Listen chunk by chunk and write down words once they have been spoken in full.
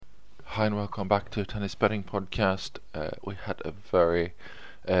Hi and welcome back to Tennis Betting Podcast. We had a very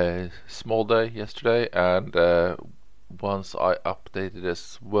small day yesterday, and once I updated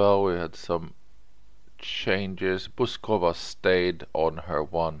as well, we had some changes. Buskova stayed on her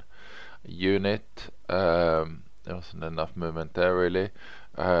one unit. There wasn't enough movement there really.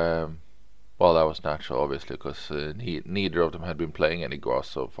 Well, that was natural, obviously, because neither of them had been playing any grass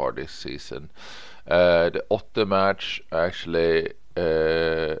so far this season. The Otte match actually.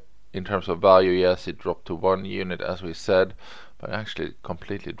 In terms of value, yes, it dropped to 1 unit as we said, but actually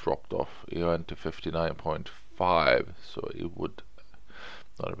completely dropped off. It went to 59.5, so it would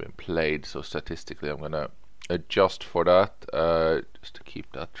not have been played. So statistically, I'm going to adjust for that, just to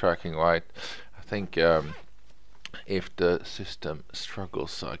keep that tracking right. I think if the system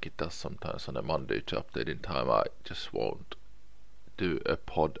struggles like it does sometimes on a Monday to update in time, I just won't do a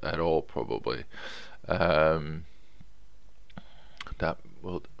pod at all probably. That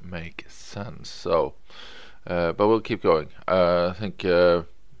would make sense. So, but we'll keep going. I think the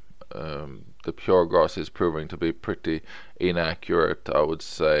pure grass is proving to be pretty inaccurate, I would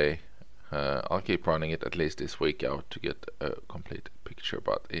say. I'll keep running it at least this week out to get a complete picture,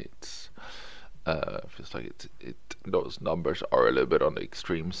 but it's feels like those numbers are a little bit on the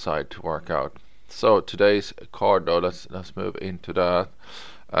extreme side to work out. So today's card, though, let's move into that.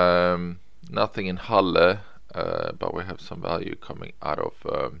 Nothing in Halle. But we have some value coming out of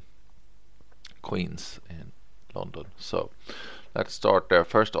Queens in London. So let's start there.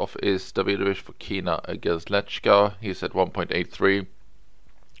 First off is Davidovich Fokina against Lechka. He's at 1.83,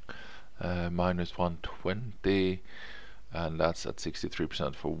 minus 120, and that's at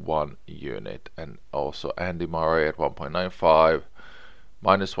 63% for 1 unit. And also Andy Murray at 1.95,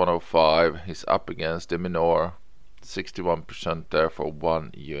 minus 105. He's up against de Minaur. 61% there for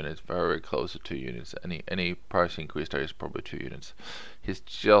 1 unit, very close to 2 units. Any price increase there is probably 2 units. He's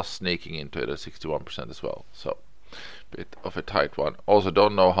just sneaking into it at 61% as well, so bit of a tight one. Also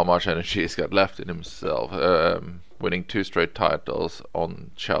don't know how much energy he's got left in himself. Winning 2 straight titles on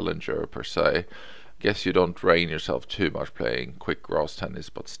Challenger per se. Guess you don't drain yourself too much playing quick grass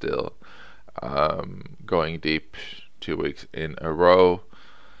tennis, but still going deep 2 weeks in a row.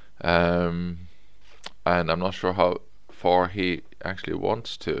 And I'm not sure how far he actually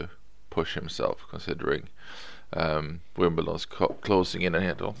wants to push himself, considering Wimbledon's closing in, and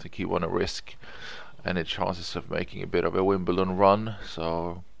I don't think he want to risk any chances of making a bit of a Wimbledon run.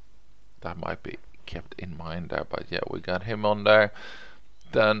 So that might be kept in mind there. But yeah, we got him on there.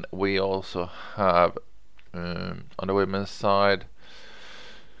 Then we also have on the women's side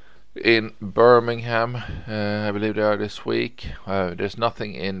in Birmingham, I believe they are this week. There's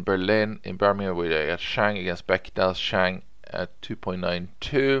nothing in Berlin. In Birmingham, we got Shang against Bechdel. Shang at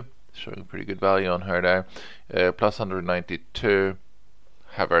 2.92, showing pretty good value on her there. Plus 192.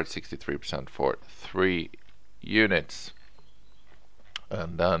 Have her at 63% for 3 units.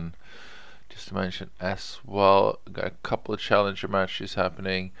 And then, just to mention as well, got a couple of challenger matches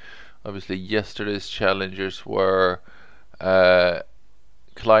happening. Obviously, yesterday's challengers were.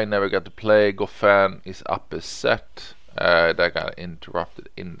 Klein never got to play. Goffin is up a set. That got interrupted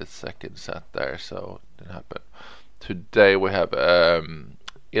in the second set there, so it didn't happen. Today we have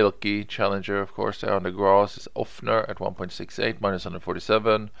Ilki challenger, of course, there on the grass. Is Offner at 1.68, minus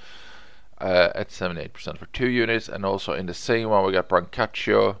 147, at 78% for 2 units. And also in the same one we got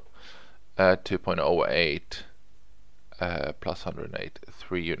Brancaccio at 2.08, plus 108,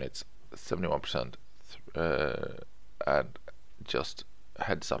 3 units, 71%. And just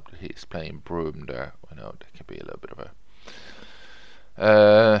heads up that he's playing Broome there. I know that can be a little bit of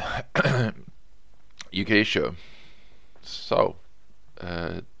a UK issue. So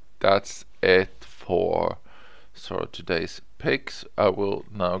that's it for sort of today's picks. I will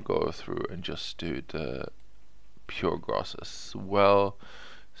now go through and just do the pure grass as well,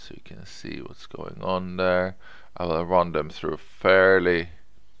 so you can see what's going on there. I will run them through fairly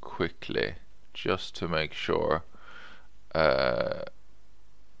quickly just to make sure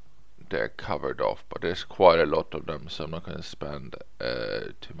they're covered off, but there's quite a lot of them, so I'm not going to spend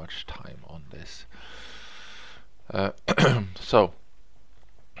too much time on this. So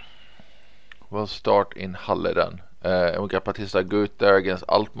we'll start in Halle then. And we got Bautista Agut there against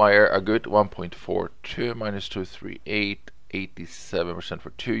Altmaier. Agut 1.42, minus 238, 87% for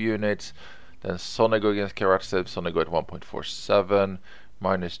 2 units. Then Sonego against Karatsev. Sonego at 1.47,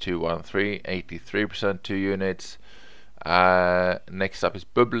 minus 213, 83%, 2 units. Next up is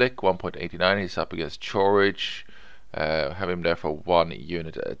Bublik, 1.89. He's up against Chorich. Have him there for 1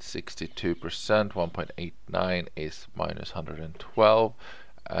 unit at 62%. 1.89 is minus 112.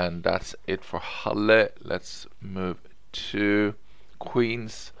 And that's it for Halle. Let's move to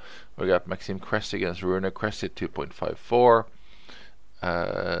Queens. We got Maxime Cressy against Rune Cressy 2.54.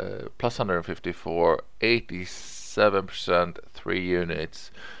 Plus 154, 87%, 3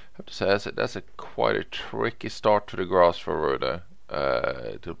 units. I have to say that's a quite a tricky start to the grass for Rune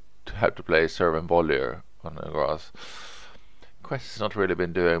to have to play serve and volleyer on the grass. Quest has not really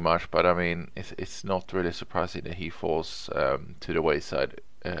been doing much, but I mean it's not really surprising that he falls to the wayside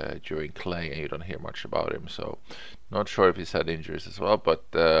during clay and you don't hear much about him. So not sure if he's had injuries as well, but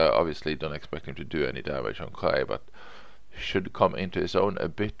obviously don't expect him to do any damage on clay, but should come into his own a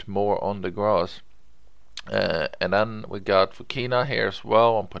bit more on the grass. And then we got Fokina here as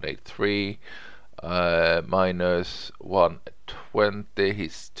well, 1.83, minus 120.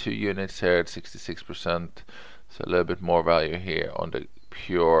 He's 2 units here at 66%, so a little bit more value here on the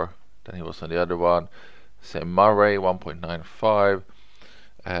pure than he was on the other one. Same Murray, 1.95,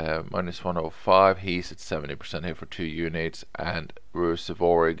 minus 105. He's at 70% here for 2 units. And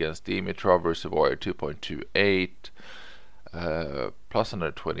Ruusuvuori against Dimitrov, Ruusuvuori 2.28. Plus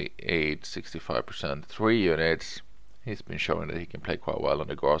 128, 65%, 3 units. He's been showing that he can play quite well on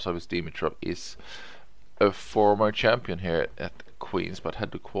the grass. Obviously, Dimitrov is a former champion here at Queens, but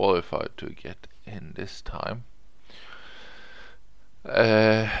had to qualify to get in this time.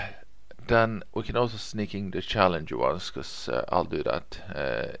 Then we can also sneak in the challenger ones, because I'll do that.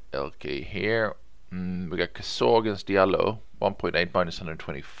 LK here. We got Cazaux against Diallo, 1.8 minus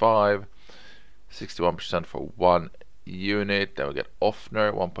 125, 61% for 1 unit. Then we get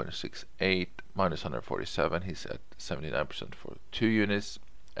Offner, 1.68 minus 147. He's at 79% for 2 units.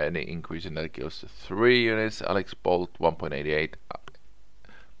 Any increase in that goes to 3 units. Alex Bolt, 1.88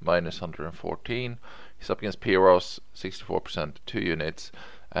 minus 114. He's up against Piros, 64%, 2 units.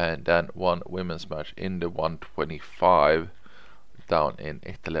 And then one women's match in the 125 down in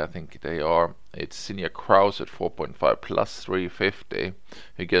Italy, I think they are. It's Sinja Kraus at 4.5 plus 350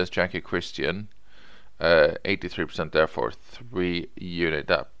 against Jackie Christian. 83% there for 3 unit.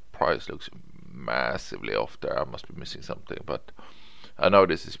 That price looks massively off there. I must be missing something, but I know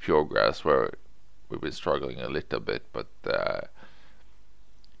this is pure grass where we've been struggling a little bit, but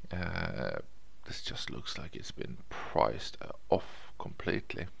this just looks like it's been priced off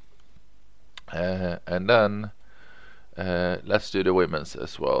completely. And then let's do the women's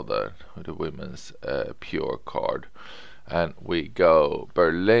as well there, with the women's pure card. And we go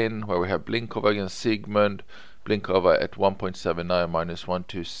Berlin, where we have Blinkova against Sigmund. Blinkova at 1.79 minus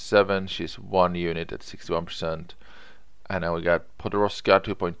 127. She's 1 unit at 61%. And then we got Podoroska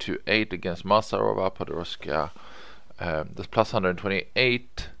 2.28 against Masarova. Podoroska that's plus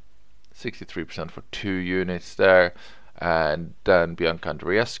 128, 63% for 2 units there. And then Bianca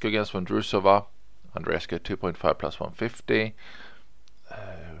Andreescu against Vondrousova. Andreescu 2.5 plus 150.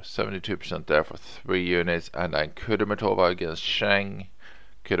 72% there for 3 units. And then Kudermetova against Shang.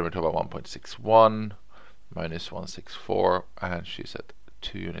 Kudermetova 1.61 minus 164, and she's at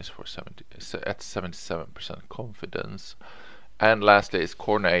 2 units for 77% confidence. And lastly is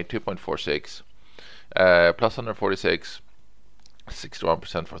Cornet 2.46 plus 146,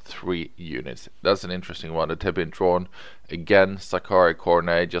 61% for 3 units. That's an interesting one that have been drawn again. Sakkari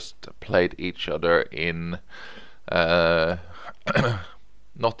Cornet just played each other in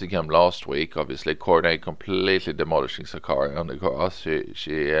Nottingham last week. Obviously Cornet completely demolishing Sakkari on the grass.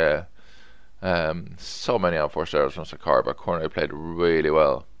 She so many unforced errors from Sakkari, but Cornet played really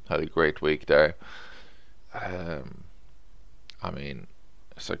well. Had a great week there. I mean,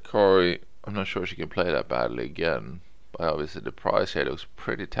 Sakkari, I'm not sure she can play that badly again, but obviously the price here looks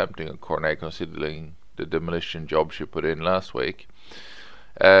pretty tempting on Cornet considering the demolition job she put in last week.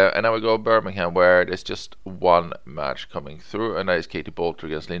 And now we go Birmingham, where there's just one match coming through, and that is Katie Boulter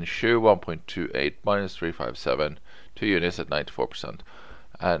against Lin Shu, 1.28 minus 357, 2 units at 94%.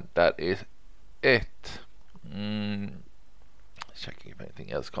 And that is it. Checking if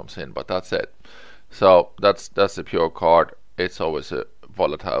anything else comes in, but that's it. So that's a pure card. It's always a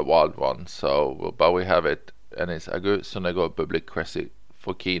volatile wild one. So, but we have it, and it's Agu, Sonego, Bublik, Cressy,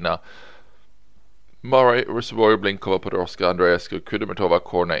 Fokina, Murray, Ruusuvuori, Blinkova, Podoroska, Andreescu, Kudermetova,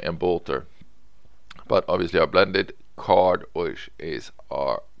 Cornet, and Boulter. But obviously our blended card, which is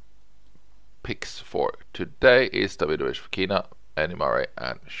our picks for today, is Davidovich, Fokina, Annie Murray,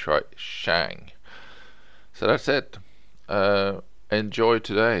 and Shuai Shang. So that's it. Enjoy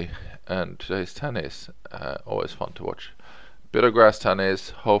today and today's tennis. Always fun to watch. Bit of grass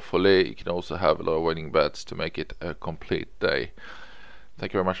tennis. Hopefully you can also have a lot of winning bets to make it a complete day.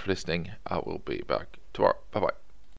 Thank you very much for listening. I will be back tomorrow. Bye bye.